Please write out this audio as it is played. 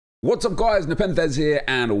What's up guys, NepentheZ here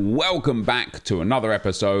and welcome back to another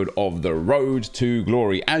episode of The Road to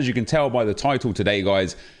Glory. As you can tell by the title today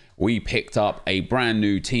guys, we picked up a brand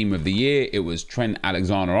new team of the year. It was Trent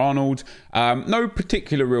Alexander-Arnold. No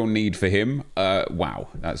particular real need for him. Wow,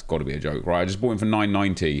 that's got to be a joke, right? I just bought him for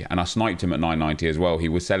 $9.90 and I sniped him at $9.90 as well. He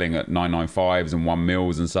was selling at 9.95s and 1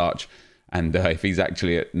 mils and such. And if he's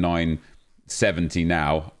actually at 9.70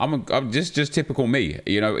 now, I'm just typical me.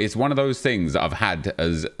 You know, it's one of those things that I've had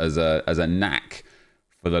as a knack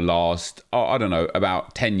for the last I don't know,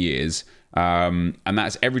 about 10 years, and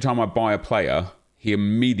that's every time I buy a player, he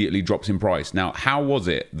immediately drops in price. Now, how was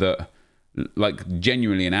it that like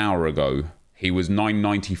genuinely an hour ago he was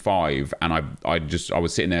 9.95 and I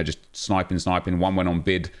was sitting there just sniping. One went on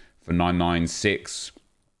bid for 9.96.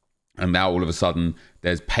 And now all of a sudden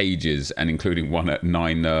there's pages, and including one at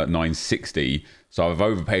 9.60. So I've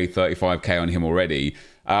overpaid 35k on him already.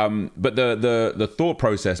 But the thought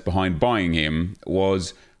process behind buying him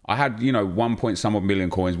was I had, you know, 1 point some odd million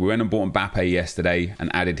coins. We went and bought Mbappe yesterday and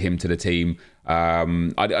added him to the team.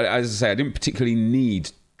 As I say, I didn't particularly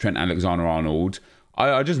need Trent Alexander-Arnold.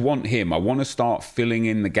 I just want him. I want to start filling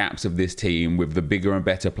in the gaps of this team with the bigger and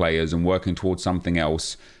better players and working towards something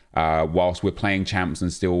else. Whilst we're playing champs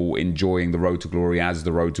and still enjoying the Road to Glory as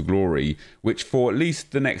the Road to Glory, which for at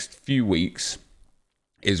least the next few weeks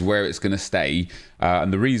is where it's going to stay.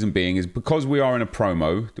 And the reason being is because we are in a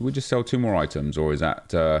promo. Did we just sell 2 more items, or is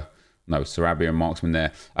that no, Sarabia and Marksman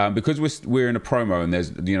there? Because we're in a promo and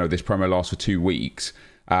there's, you know, this promo lasts for 2 weeks.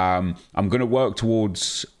 I'm going to work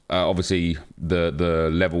towards obviously the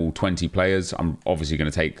level 20 players. I'm obviously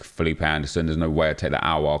going to take Felipe Anderson. There's no way I'd take that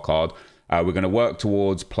Awar card. We're going to work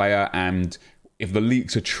towards player, and if the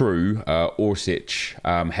leaks are true,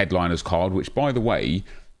 Orsic headliners card, which by the way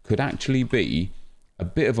could actually be a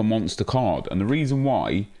bit of a monster card. And the reason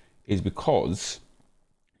why is because,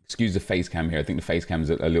 excuse the face cam here, I think the face cam is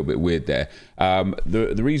a little bit weird there.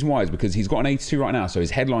 The reason why is because he's got an 82 right now, so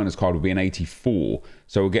his headliners card will be an 84.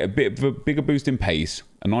 So we'll get a bit of a bigger boost in pace,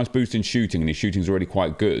 a nice boost in shooting, and his shooting's already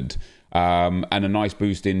quite good. And a nice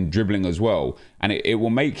boost in dribbling as well, and it will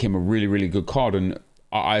make him a really good card. And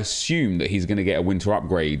I assume that he's going to get a winter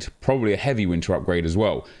upgrade, probably a heavy winter upgrade as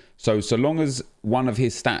well. So long as one of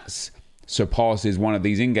his stats surpasses one of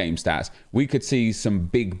these in-game stats, we could see some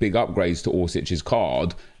big upgrades to Orsic's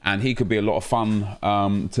card, and he could be a lot of fun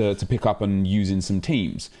to pick up and use in some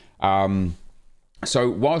teams. So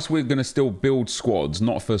whilst we're going to still build squads,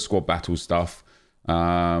 not for squad battle stuff,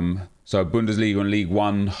 so Bundesliga and League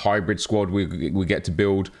One hybrid squad, we get to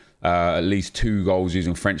build at least 2 goals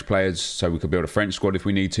using French players, so we could build a French squad if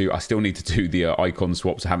we need to. I still need to do the icon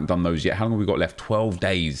swaps. I haven't done those yet. How long have we got left? 12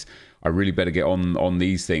 days. I really better get on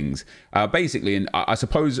these things. Basically, and I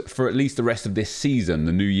suppose for at least the rest of this season,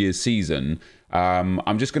 the New Year's season,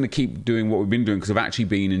 I'm just going to keep doing what we've been doing because I've actually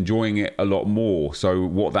been enjoying it a lot more. So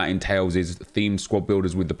what that entails is themed squad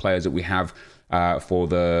builders with the players that we have for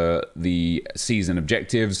the season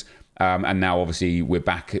objectives. And now obviously we're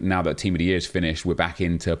back, now that Team of the Year is finished, we're back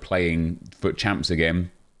into playing Foot Champs again,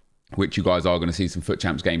 which you guys are going to see some Foot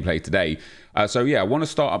Champs gameplay today. So yeah, I want to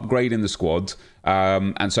start upgrading the squad.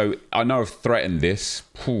 And so I know I've threatened this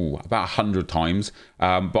about 100 times,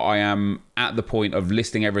 but I am at the point of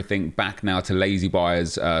listing everything back now to lazy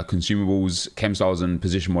buyers, consumables, chem styles and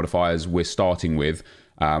position modifiers we're starting with.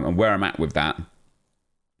 And where I'm at with that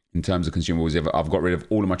in terms of consumables, I've got rid of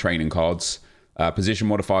all of my training cards. Position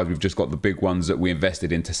modifiers, we've just got the big ones that we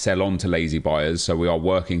invested in to sell on to lazy buyers, so we are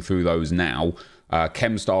working through those now.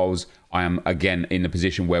 Chem styles, I am again in the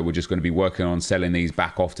position where we're just going to be working on selling these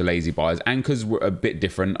back off to lazy buyers. Anchors were a bit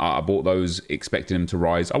different. I bought those expecting them to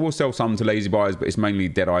rise. I will sell some to lazy buyers, but it's mainly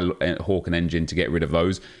Deadeye, Hawk and Engine to get rid of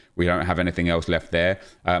those. We don't have anything else left there.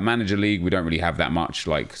 Manager League, we don't really have that much.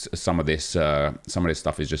 Like some of this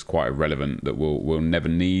stuff is just quite irrelevant that we'll never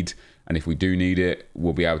need. And if we do need it,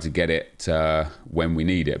 we'll be able to get it when we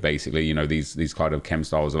need it, basically. You know, these kind of chem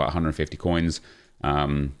styles are like 150 coins.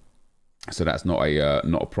 So that's not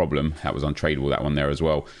a problem. That was untradeable, that one there as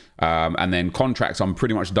well. And then contracts, I'm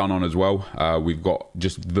pretty much done on as well. We've got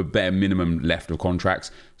just the bare minimum left of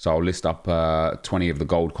contracts. So I'll list up 20 of the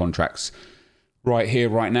gold contracts right here,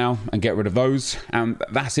 right now, and get rid of those. And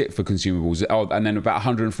that's it for consumables. Oh, and then about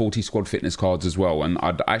 140 squad fitness cards as well. And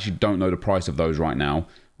I actually don't know the price of those right now.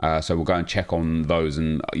 So we'll go and check on those,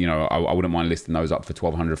 and you know, I wouldn't mind listing those up for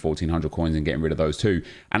 1,200, 1,400 coins and getting rid of those too.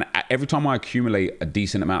 And every time I accumulate a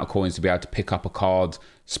decent amount of coins to be able to pick up a card,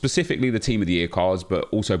 specifically the Team of the Year cards, but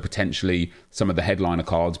also potentially some of the headliner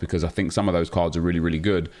cards, because I think some of those cards are really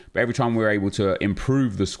good. But every time we're able to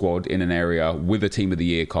improve the squad in an area with a Team of the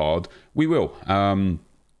Year card, we will.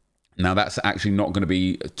 Now that's actually not going to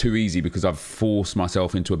be too easy because I've forced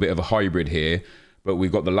myself into a bit of a hybrid here, but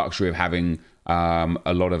we've got the luxury of having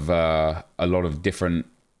a lot of different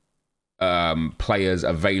players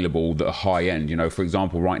available that are high end. You know, for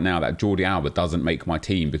example, right now that Jordi Alba doesn't make my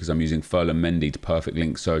team because I'm using Ferland Mendy to perfect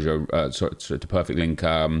link to perfect link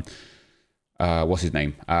what's his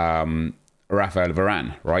name, Rafael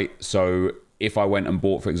Varane, right? So if I went and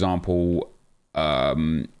bought, for example,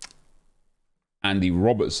 Andy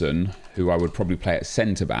Robertson, who I would probably play at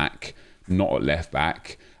centre back, not at left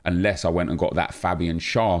back, unless I went and got that Fabian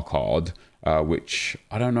Schär card, which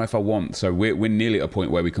I don't know if I want. So we're nearly at a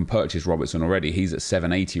point where we can purchase Robertson already. He's at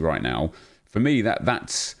 780 right now. For me,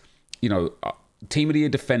 that's, you know, team of the year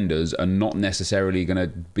defenders are not necessarily going to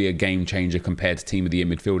be a game changer compared to team of the year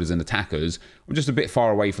midfielders and attackers. I'm just a bit far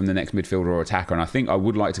away from the next midfielder or attacker, and I think I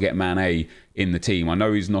would like to get Mane in the team. I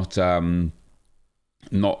know he's not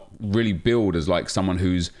really billed as like someone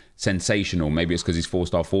who's sensational. Maybe it's because he's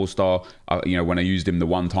 4-star. You know, when I used him the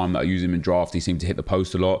one time that I used him in draft, he seemed to hit the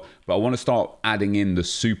post a lot. But I want to start adding in the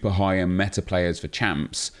super high-end meta players for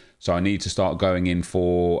champs. So I need to start going in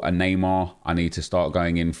for a Neymar. I need to start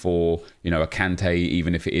going in for, you know, a Kante,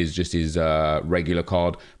 even if it is just his regular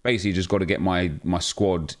card. Basically, just got to get my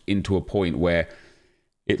squad into a point where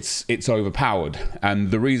it's overpowered.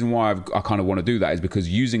 And the reason why I kind of want to do that is because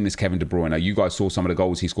using this Kevin De Bruyne, you guys saw some of the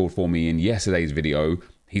goals he scored for me in yesterday's video.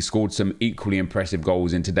 He scored some equally impressive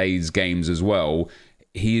goals in today's games as well.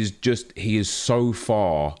 He is so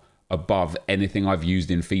far above anything I've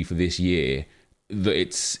used in FIFA this year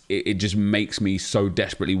that it just makes me so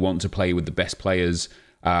desperately want to play with the best players,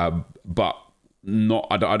 but I'm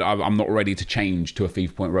not ready to change to a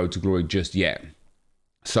FIFA Point Road to Glory just yet.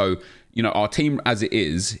 So, you know, our team as it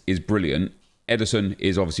is brilliant. Ederson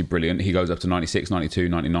is obviously brilliant. He goes up to 96, 92,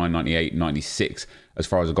 99, 98, 96 as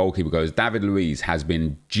far as a goalkeeper goes. David Luiz has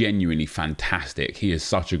been genuinely fantastic. He is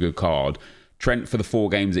such a good card. Trent, for the 4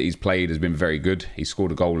 games that he's played, has been very good. He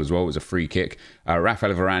scored a goal as well. It was a free kick.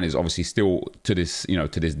 Rafael Varane is obviously still, to this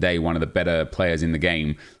day, one of the better players in the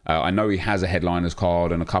game. I know he has a headliners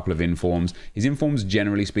card and a couple of informs. His informs,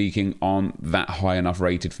 generally speaking, aren't that high enough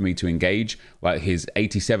rated for me to engage. Like his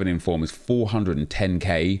 87 inform is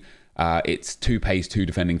 410k. It's 2 pace, 2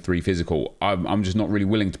 defending, 3 physical. I'm just not really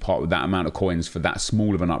willing to part with that amount of coins for that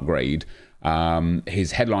small of an upgrade.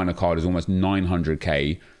 His headliner card is almost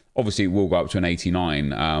 900k. Obviously, it will go up to an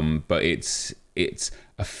 89, but it's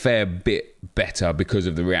a fair bit better because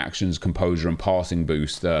of the reactions, composure, and passing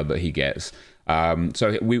boost that he gets.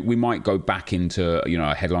 So we might go back into, you know,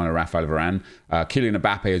 a headliner Rafael Varane. Kylian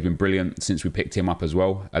Mbappe has been brilliant since we picked him up as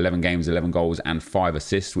well. 11 games, 11 goals, and 5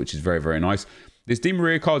 assists, which is very, very nice. This Di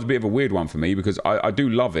Maria card is a bit of a weird one for me because I do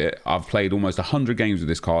love it. I've played almost 100 games with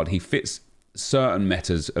this card. He fits certain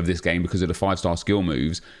metas of this game because of the 5-star skill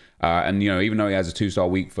moves. And, you know, even though he has a 2-star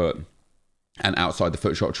weak foot and outside the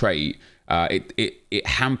foot shot trait, it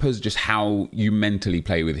hampers just how you mentally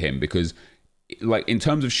play with him because, like, in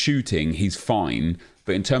terms of shooting, he's fine.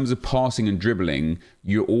 But in terms of passing and dribbling,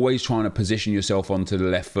 you're always trying to position yourself onto the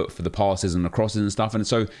left foot for the passes and the crosses and stuff. And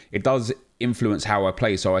so it does influence how I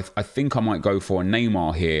play. So I think I might go for a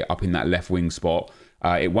Neymar here up in that left wing spot.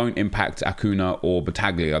 It won't impact Acuna or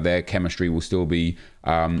Battaglia. Their chemistry will still be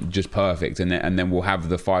just perfect. And then we'll have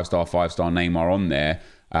the 5-star Neymar on there.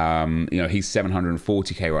 You know, he's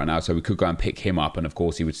 740k right now, so we could go and pick him up. And of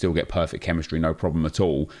course, he would still get perfect chemistry, no problem at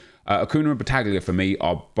all. Acuna and Battaglia for me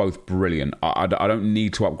are both brilliant. I don't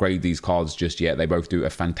need to upgrade these cards just yet. They both do a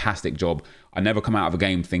fantastic job. I never come out of a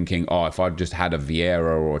game thinking, oh, if I'd just had a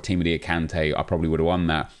Vieira or a Team of the Year Kante, I probably would have won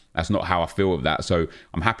that. That's not how I feel with that. So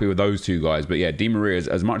I'm happy with those 2 guys. But yeah, Di Maria,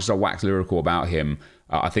 as much as I wax lyrical about him,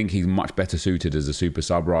 I think he's much better suited as a super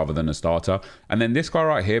sub rather than a starter. And then this guy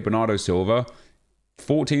right here, Bernardo Silva,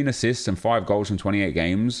 14 assists and 5 goals from 28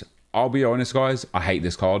 games. I'll be honest, guys, I hate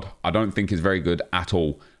this card. I don't think it's very good at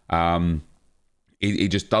all. He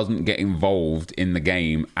just doesn't get involved in the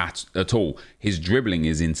game at all. His dribbling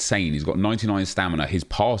is insane. He's got 99 stamina. His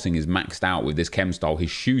passing is maxed out with this chem style.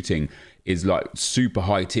 His shooting is like super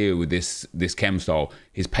high tier with this chem style.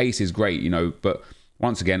 His pace is great, you know, but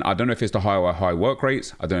once again, I don't know if it's the high work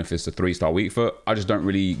rates. I don't know if it's the 3-star weak foot. I just don't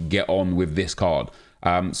really get on with this card.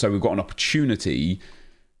 So we've got an opportunity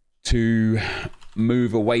to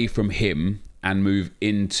move away from him and move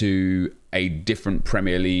into a different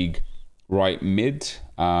Premier League right mid.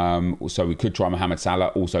 So we could try Mohamed Salah,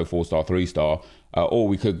 also 4-star, 3-star, or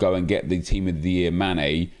we could go and get the Team of the Year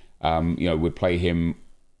Mane. You know, would play him.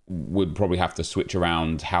 Would probably have to switch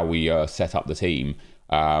around how we set up the team.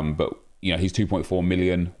 But you know, he's 2.4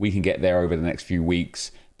 million. We can get there over the next few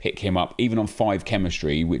weeks. pick him up, even on 5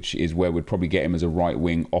 chemistry, which is where we'd probably get him as a right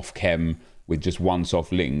wing off chem with just 1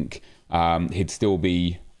 soft link, he'd still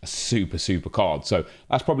be a super card. So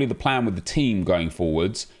that's probably the plan with the team going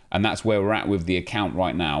forwards, and that's where we're at with the account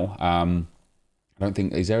right now. I don't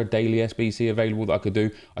think, is there a daily SBC available that I could do?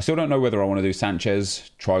 I still don't know whether I want to do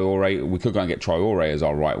Sanchez, Traore. We could go and get Traore as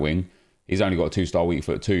our right wing. He's only got a 2-star weak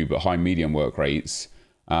foot too, but high medium work rates.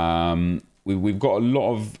 We've got a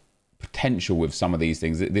lot of potential with some of these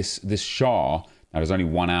things. This Shah, now there's only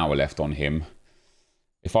 1 hour left on him.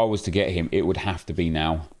 If I was to get him, it would have to be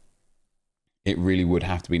now. It really would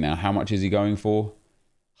have to be now. How much is he going for?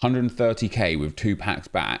 130k with 2 packs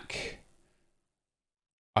back.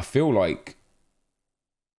 I feel like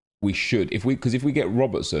we should, because if we get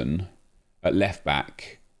Robertson at left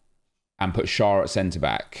back and put Shah at centre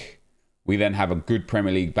back, we then have a good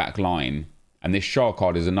Premier League back line. And this Shah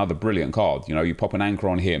card is another brilliant card. You know, you pop an anchor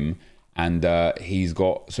on him, and he's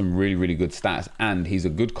got some really good stats, and he's a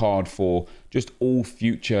good card for just all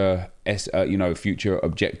future future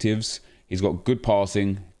objectives. He's got good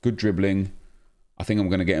passing, good dribbling. I think I'm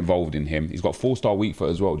going to get involved in him. He's got 4-star weak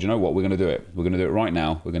foot as well. Do you know what? We're going to do it. We're going to do it right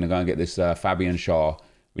now. We're going to go and get this Fabian Shah.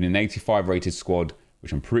 We need an 85 rated squad,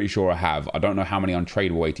 which I'm pretty sure I have. I don't know how many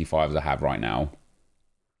untradeable 85s I have right now.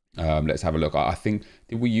 Let's have a look. I think,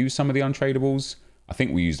 did we use some of the untradables? I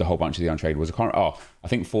think we used a whole bunch of the untradables. I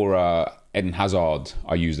think for Eden Hazard,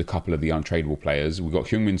 I used a couple of the untradeable players. We've got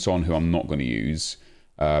Heung-min Son, who I'm not going to use.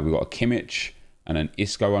 We've got a Kimmich and an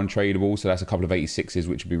Isco untradeable. So that's a couple of 86s,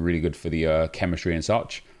 which would be really good for the chemistry and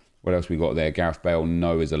such. What else we got there? Gareth Bale,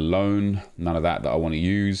 no, is a loan. None of that I want to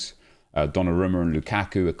use. Donnarumma and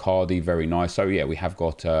Lukaku, Icardi, very nice. So yeah, we have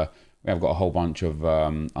got a whole bunch of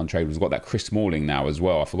untradables. We've got that Chris Smalling now as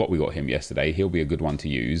well. I forgot we got him yesterday. He'll be a good one to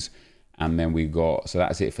use. And then we got, so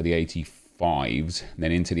that's it for the 85s.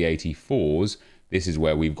 Then into the 84s, this is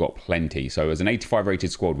where we've got plenty. So as an 85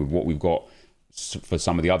 rated squad with what we've got for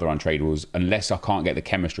some of the other untradables, unless I can't get the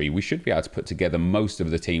chemistry, we should be able to put together most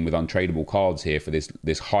of the team with untradeable cards here for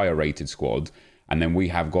this higher rated squad. And then we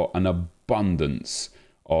have got an abundance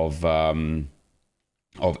of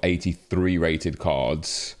 83 rated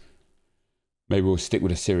cards. Maybe we'll stick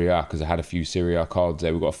with a Serie A because I had a few Serie A cards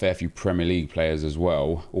there. We've got a fair few Premier League players as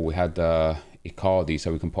well. Or we had Icardi,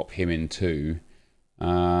 so we can pop him in too.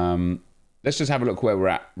 Let's just have a look where we're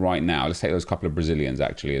at right now. Let's take those couple of Brazilians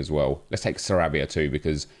actually as well. Let's take Sarabia too,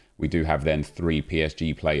 because we do have then 3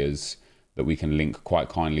 PSG players that we can link quite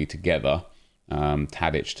kindly together.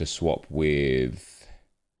 Tadic to swap with,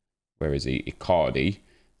 where is he? Icardi.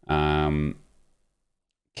 Kimmich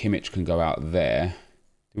can go out there.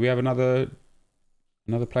 Do we have another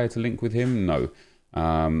player to link with him? No.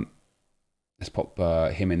 Let's pop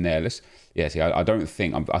him in there. See, I don't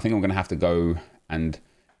think, I think I'm going to have to go and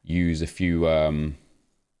use a few other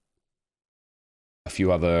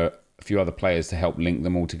players to help link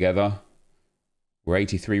them all together. We're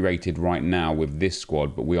 83 rated right now with this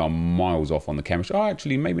squad, but we are miles off on the chemistry. Oh,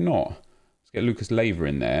 actually, maybe not. Let's get Lucas Leiva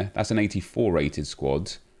in there. That's an 84 rated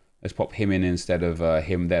squad. Let's pop him in instead of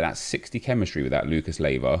him there. That's 60 chemistry with that Lucas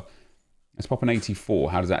Leiva. Let's pop an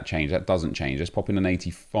 84. How does that change? That doesn't change. Let's pop in an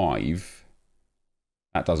 85.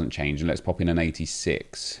 That doesn't change. And let's pop in an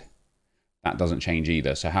 86. That doesn't change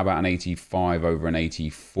either. So how about an 85 over an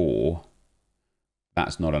 84?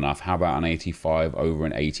 That's not enough. How about an 85 over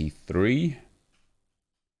an 83?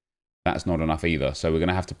 That's not enough either. So we're going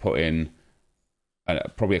to have to put in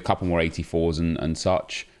probably a couple more 84s and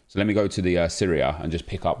such. So let me go to the Serie A and just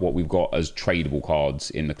pick up what we've got as tradable cards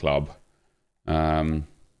in the club.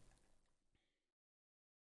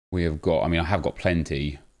 We have got, I mean, I have got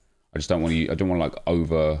plenty. I just don't want to, I don't want to like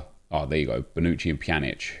over, oh, there you go. Bonucci and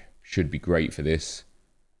Pjanic should be great for this.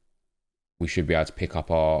 We should be able to pick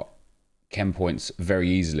up our chem points very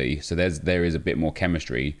easily. So there is a bit more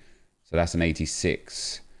chemistry. So that's an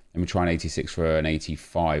 86. Let me try an 86 for an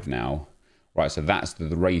 85 now. Right, so that's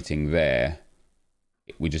the rating there.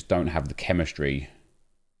 We just don't have the chemistry.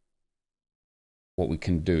 What we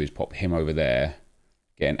can do is pop him over there,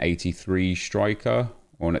 get an 83 striker,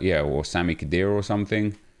 or Sami Khedira or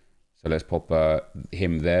something. So let's pop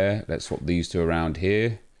him there. Let's swap these two around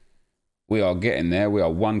here. We are getting there. We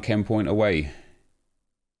are 1 chem point away.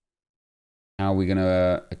 How are we going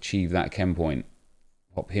to achieve that chem point?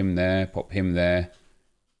 Pop him there, pop him there.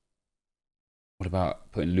 What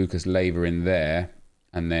about putting Lucas Leiva in there,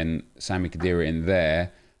 and then Sami Khedira in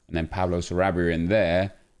there, and then Pablo Sarabia in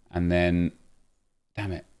there, and then,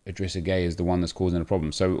 damn it, Idrissa Gueye is the one that's causing the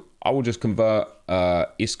problem. So I will just convert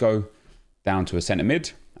Isco down to a centre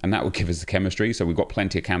mid, and that would give us the chemistry. So we've got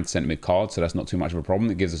plenty of cam centre mid cards, so that's not too much of a problem.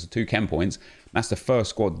 It gives us 2 chem points. That's the first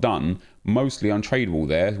squad done, mostly untradeable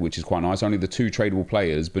there, which is quite nice. Only the 2 tradable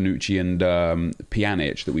players, Bonucci and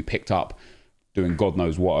Pjanic, that we picked up doing God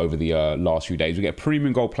knows what over the last few days. We get a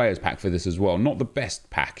premium gold players pack for this as well. Not the best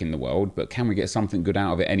pack in the world, but can we get something good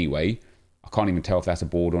out of it anyway? I can't even tell if that's a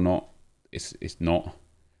board or not. It's not.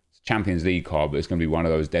 It's a Champions League card, but it's going to be one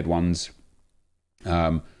of those dead ones.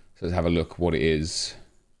 So let's have a look what it is.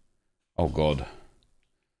 Oh God,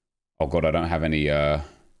 I don't have any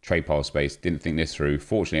trade pile space. Didn't think this through.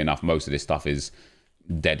 Fortunately enough, most of this stuff is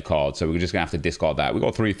dead cards, so we're just gonna have to discard that. We've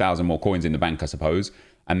got 3,000 more coins in the bank, I suppose,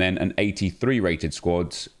 and then an 83 rated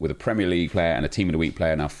squad with a Premier League player and a Team of the Week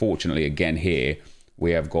player. Now fortunately, again here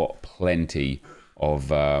we have got plenty of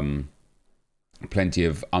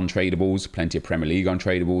untradables, plenty of Premier League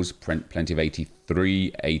untradables, plenty of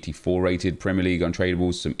 83, 84 rated Premier League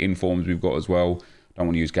untradables, some informs we've got as well. Don't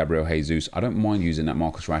want to use Gabriel Jesus. I don't mind using that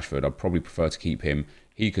Marcus Rashford. I'd probably prefer to keep him.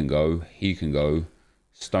 He can go. He can go.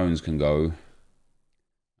 Stones can go.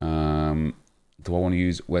 Do I want to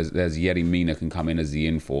use... There's Yerry Mina can come in as the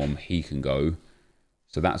inform. He can go.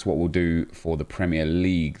 So that's what we'll do for the Premier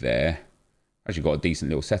League there. Actually got a decent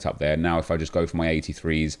little setup there. Now if I just go for my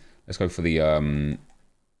 83s... Let's go for the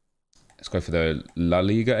La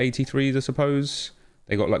Liga 83s, I suppose.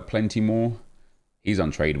 They got like plenty more. He's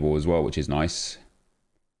untradeable as well, which is nice.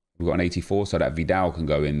 We've got an 84, so that Vidal can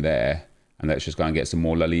go in there. And let's just go and get some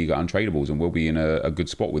more La Liga untradables, and we'll be in a good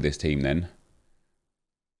spot with this team then.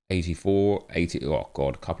 84, 80, oh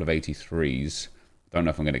God, a couple of 83s. Don't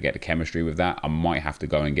know if I'm going to get the chemistry with that. I might have to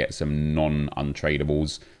go and get some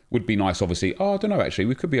non-untradables. Would be nice, obviously. Oh, I don't know, actually.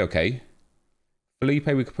 We could be okay. Felipe,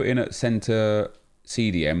 we could put in at centre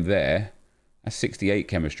CDM there. That's 68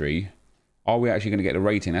 chemistry. Are we actually going to get the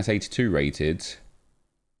rating? That's 82 rated.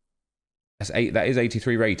 That is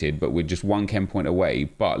 83 rated, but we're just 1 chem point away.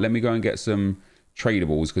 But let me go and get some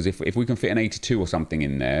tradables, because if we can fit an 82 or something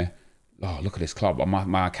in there... Oh, look at this club.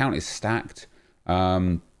 My account is stacked.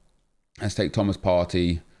 Let's take Thomas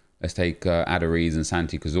Partey. Let's take Adariz and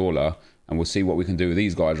Santi Cazorla. And we'll see what we can do with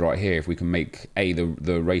these guys right here. If we can make,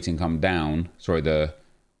 the rating come down. Sorry,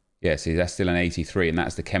 yeah, see, that's still an 83, and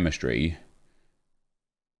that's the chemistry.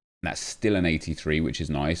 That's still an 83, which is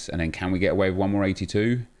nice. And then can we get away with one more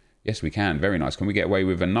 82? Yes, we can. Very nice. Can we get away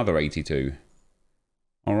with another 82?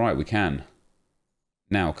 All right, we can.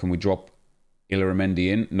 Now, can we drop Illaramendi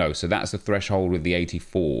in? No, so that's the threshold with the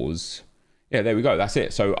 84s. Yeah, there we go. That's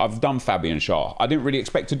it. So I've done Fabian Schär. I didn't really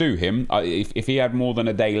expect to do him. If he had more than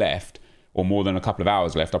a day left, or more than a couple of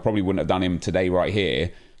hours left, I probably wouldn't have done him today right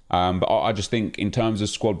here. But I just think in terms of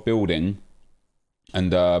squad building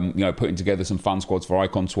and putting together some fun squads for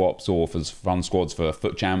icon swaps or for fun squads for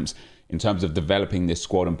foot champs, in terms of developing this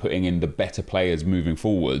squad and putting in the better players moving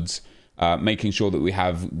forwards, making sure that we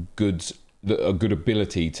have a good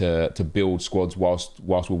ability to build squads whilst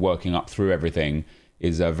we're working up through everything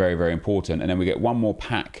is very, very important. And then we get one more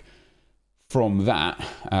pack from that,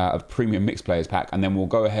 a premium mixed players pack, and then we'll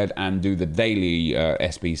go ahead and do the daily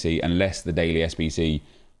SBC, unless the daily SBC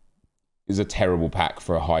is a terrible pack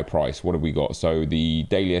for a high price. What have we got? So the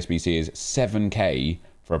daily SBC is 7k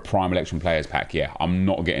for a prime election players pack. Yeah, I'm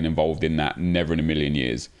not getting involved in that, never in a million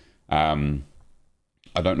years. I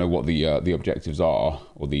don't know what the objectives are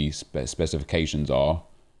or the specifications are.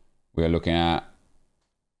 We are looking at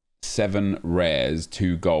 7 rares,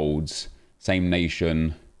 2 golds, same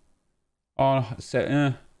nation. Oh,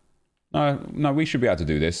 no, we should be able to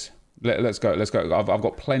do this. Let's go. I've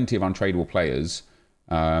got plenty of untradeable players,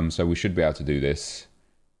 so we should be able to do this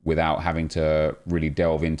without having to really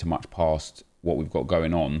delve into much past what we've got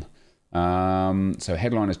going on. So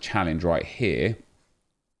headliners challenge right here.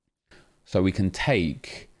 So we can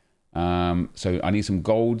take... so I need some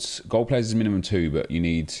golds. Gold players is minimum 2, but you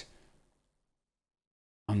need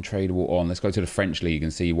untradeable on. Let's go to the French League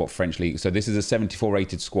and see what French League... So this is a 74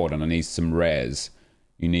 rated squad and I need some rares.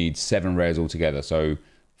 You need 7 rares altogether. So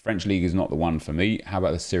French League is not the one for me. How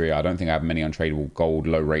about the Serie A? I don't think I have many untradeable gold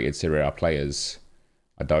low rated Serie A players.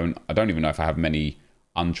 I don't even know if I have many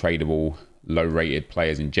untradeable low rated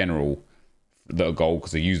players in general that are gold,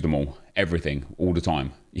 because I use them everything all the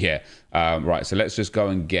time. Yeah. Right, so let's just go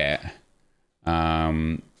and get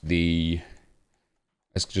the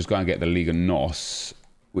Liga NOS,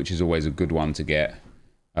 which is always a good one to get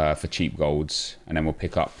for cheap golds, and then we'll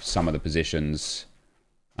pick up some of the positions.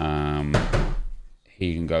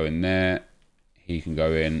 He can go in there. He can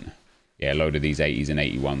go in. Yeah, a load of these 80s and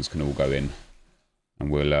 81s can all go in, and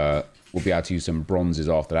we'll be able to use some bronzes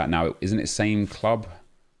after that. Now, isn't it same club,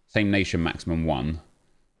 same nation, maximum 1? So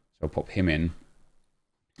I'll pop him in.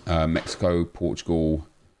 Mexico, Portugal.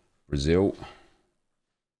 Brazil.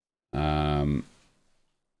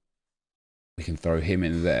 We can throw him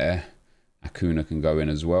in there. Acuna can go in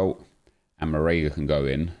as well. And Marega can go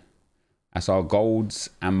in. That's our golds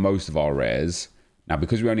and most of our rares. Now,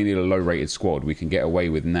 because we only need a low-rated squad, we can get away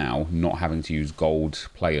with now not having to use gold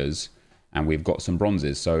players. And we've got some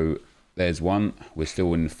bronzes. So there's one. We're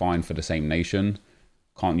still in fine for the same nation.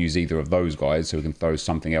 Can't use either of those guys, so we can throw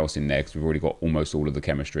something else in there because we've already got almost all of the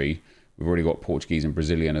chemistry. We've already got Portuguese and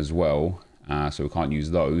Brazilian as well, so we can't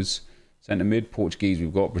use those. Centre mid, Portuguese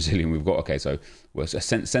we've got, Brazilian we've got. Okay, so we're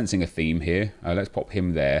sensing a theme here. Let's pop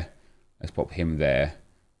him there. Let's pop him there.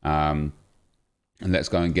 And let's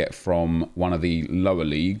go and get from one of the lower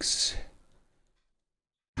leagues,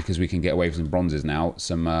 because we can get away with some bronzes now.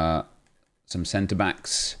 Some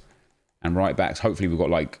centre-backs and right-backs. Hopefully we've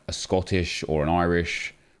got like a Scottish or an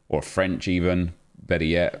Irish or a French even. Better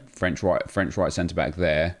yet, French right centre-back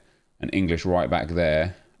there. An English right-back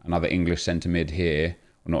there. Another English centre-mid here.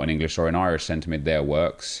 Well, not an English, sorry, an Irish centre-mid there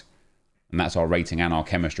works. And that's our rating and our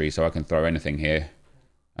chemistry, so I can throw anything here.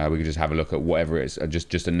 We can just have a look at whatever it is.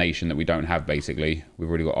 Just a nation that we don't have, basically. We've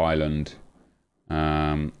already got Ireland.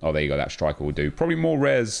 Oh, there you go. That striker will do. Probably more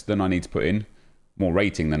rares than I need to put in. More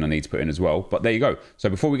rating than I need to put in as well. But there you go. So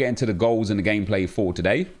before we get into the goals and the gameplay for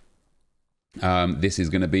today, this is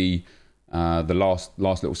going to be the last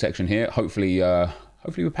little section here. Hopefully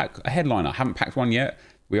we pack a headliner. I haven't packed one yet.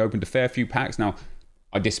 We opened a fair few packs. Now,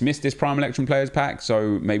 I dismissed this Prime Electrum Players pack,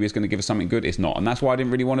 so maybe it's going to give us something good. It's not. And that's why I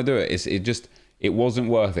didn't really want to do it. It wasn't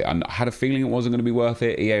worth it. I had a feeling it wasn't going to be worth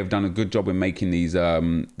it. EA have done a good job in making these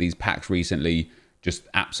packs recently. Just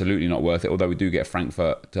absolutely not worth it. Although we do get a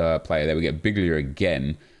Frankfurt player there. We get Biglia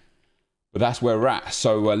again. But that's where we're at.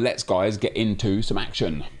 So let's, guys, get into some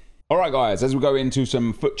action. All right, guys, as we go into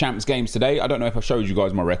some Foot Champs games today, I don't know if I showed you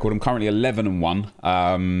guys my record. I'm currently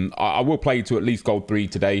 11-1. I will play to at least gold 3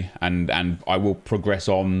 today, and I will progress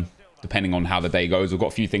on depending on how the day goes. I've got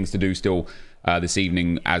a few things to do still this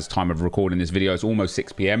evening as time of recording this video. It's almost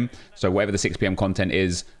 6 p.m. So whatever the 6 p.m. content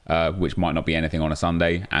is, which might not be anything on a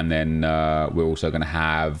Sunday. And then we're also going to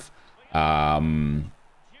have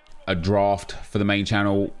a draft for the main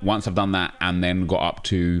channel. Once I've done that and then got up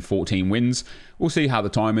to 14 wins, we'll see how the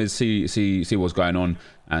time is, see what's going on,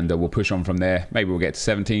 and we'll push on from there. Maybe we'll get to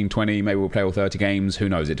 17, 20, maybe we'll play all 30 games. Who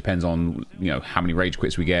knows? It depends on, you know, how many rage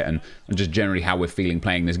quits we get and just generally how we're feeling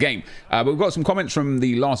playing this game. But we've got some comments from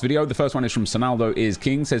the last video. The first one is from Sonaldo is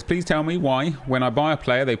King. Says, please tell me why when I buy a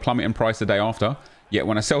player, they plummet in price the day after, yet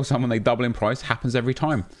when I sell someone, they double in price. Happens every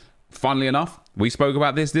time. Funnily enough, we spoke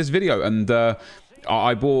about this video, and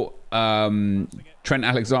I bought Trent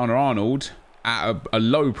Alexander-Arnold at a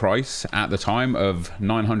low price at the time of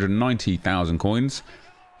 990,000 coins.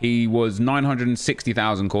 He was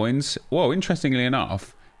 960,000 coins. Whoa, interestingly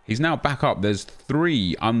enough, he's now back up. There's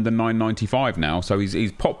 3 under 995 now, so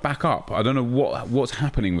he's popped back up. I don't know what's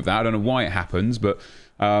happening with that. I don't know why it happens, but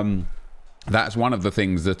that's one of the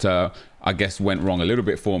things that I guess went wrong a little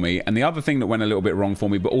bit for me. And the other thing that went a little bit wrong for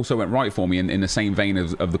me, but also went right for me in the same vein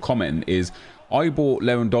of the comment, is I bought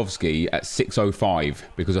Lewandowski at 605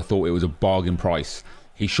 because I thought it was a bargain price.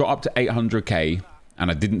 He shot up to 800k and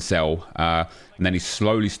I didn't sell. And then he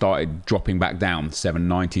slowly started dropping back down,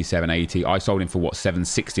 790, 780. I sold him for, what,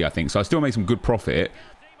 760, I think. So I still made some good profit.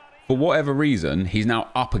 For whatever reason, he's now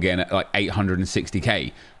up again at like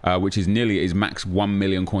 860k, which is nearly his max 1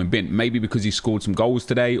 million coin bin. Maybe because he scored some goals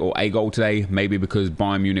today, or a goal today. Maybe because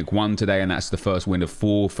Bayern Munich won today, and that's the first win of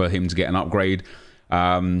 4 for him to get an upgrade.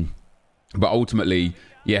 But ultimately,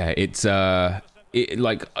 yeah, it's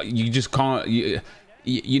like you just can't.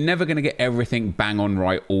 You're never going to get everything bang on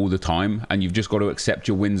right all the time, and you've just got to accept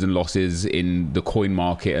your wins and losses in the coin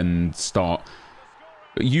market and start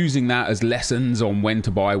using that as lessons on when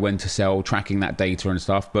to buy, when to sell, tracking that data and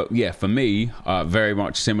stuff. But yeah, for me, very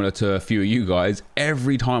much similar to a few of you guys,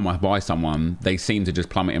 every time I buy someone, they seem to just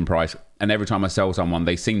plummet in price. And every time I sell someone,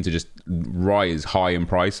 they seem to just rise high in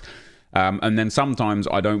price. And then sometimes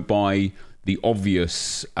I don't buy the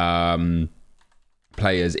obvious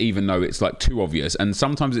players, even though it's like too obvious. And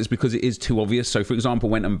sometimes it's because it is too obvious. So for example,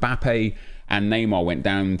 when Mbappe and Neymar went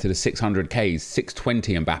down to the 600Ks,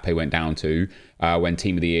 620 Mbappe went down to when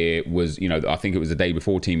Team of the Year was, you know, I think it was the day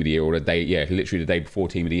before Team of the Year, or the day, yeah, literally the day before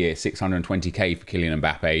Team of the Year, 620k for Kylian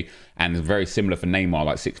Mbappe, and very similar for Neymar,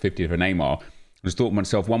 like 650 for Neymar. I just thought to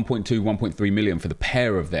myself, 1.2, 1.3 million for the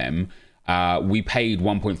pair of them. We paid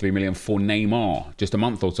 1.3 million for Neymar just a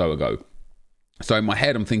month or so ago. So in my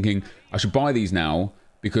head, I'm thinking I should buy these now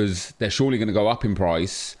because they're surely going to go up in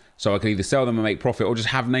price. So I can either sell them and make profit, or just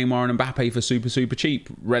have Neymar and Mbappe for super cheap,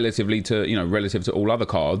 relative to all other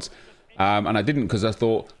cards. And I didn't, because I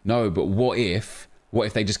thought, no, but what if what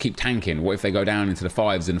if they just keep tanking? What if they go down into the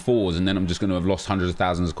 5s and 4s, and then I'm just going to have lost hundreds of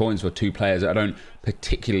thousands of coins for 2 players that I don't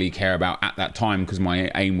particularly care about at that time, because my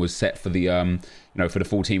aim was set for the for the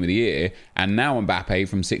full team of the year. And now Mbappe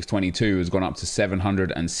from 622 has gone up to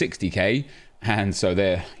 760k, and so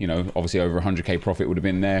there, obviously over 100k profit would have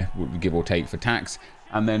been there, give or take for tax.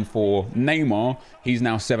 And then for Neymar, he's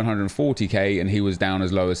now 740k, and he was down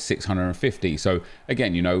as low as 650. So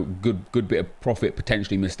again, good bit of profit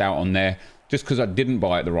potentially missed out on there, just because I didn't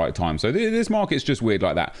buy at the right time. So this market's just weird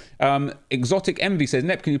like that. Exotic Envy says,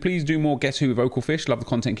 Nep, can you please do more Guess Who with Vocal Fish? Love the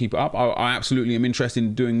content, keep it up. I absolutely am interested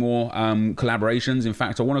in doing more collaborations. In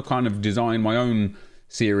fact, I want to kind of design my own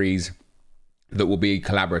series that will be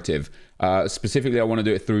collaborative. Specifically, I want to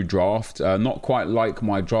do it through draft. Not quite like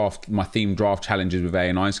my theme draft challenges with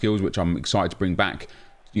A&I skills, which I'm excited to bring back,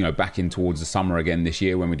 back in towards the summer again this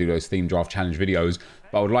year when we do those theme draft challenge videos.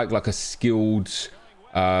 But I would like a skilled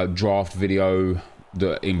draft video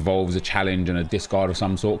that involves a challenge and a discard of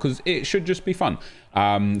some sort, because it should just be fun.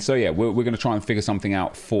 So yeah, we're going to try and figure something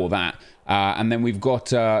out for that. And then we've got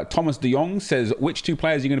Thomas de Jong says, which 2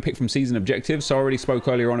 players are you going to pick from season objectives? So I already spoke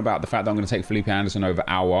earlier on about the fact that I'm going to take Felipe Anderson over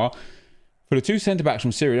Aouar. For the 2 centre-backs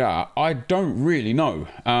from Serie A, I don't really know.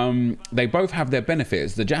 They both have their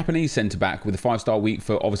benefits. The Japanese centre-back with the 5-star week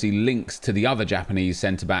for obviously links to the other Japanese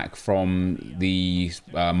centre-back from the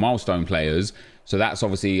milestone players. So that's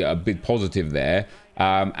obviously a big positive there.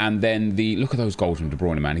 And then look at those goals from De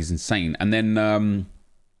Bruyne, man. He's insane. And then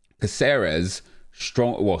Caceres,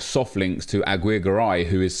 soft links to Aguirre Garay,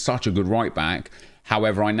 who is such a good right back.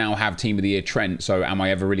 However, I now have Team of the Year Trent, so am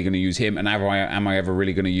I ever really going to use him? And am I ever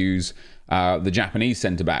really going to use the Japanese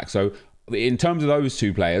centre-back? So in terms of those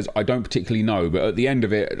 2 players, I don't particularly know. But at the end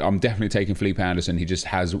of it, I'm definitely taking Felipe Anderson. He just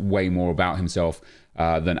has way more about himself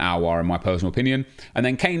than Aouar, in my personal opinion. And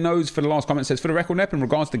then Kane Knows for the last comment says, for the record, Nep, in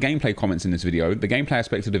regards to gameplay comments in this video, the gameplay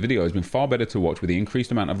aspect of the video has been far better to watch with the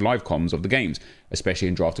increased amount of live comms of the games, especially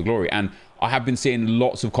in Draft to Glory. And I have been seeing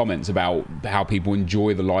lots of comments about how people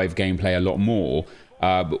enjoy the live gameplay a lot more.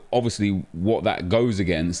 But obviously what that goes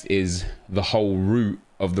against is the whole route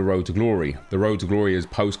of the Road to Glory. The Road to Glory is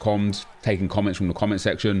post-comms, taking comments from the comment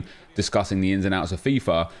section, discussing the ins and outs of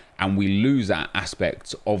FIFA, and we lose that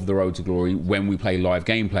aspect of the Road to Glory when we play live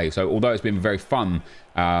gameplay. So although it's been very fun,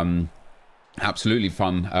 absolutely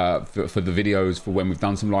fun for the videos, for when we've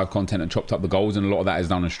done some live content and chopped up the goals, and a lot of that is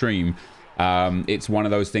done on stream, it's one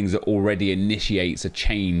of those things that already initiates a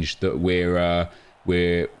change that we're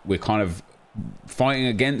kind of fighting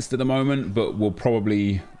against at the moment, but we'll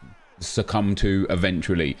probably succumb to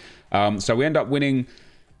eventually. So we end up winning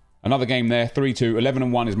another game there, 3-2.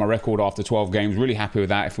 11-1 is my record after 12 games. Really happy with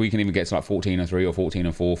that. If we can even get to like 14-3 or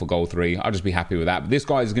 14-4 for goal 3, I'll just be happy with that. But this,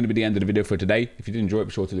 guys, is going to be the end of the video for today. If you did enjoy it,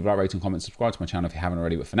 be sure to leave a like, rating, comment, subscribe to my channel if you haven't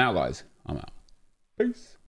already. But for now, guys, I'm out. Peace.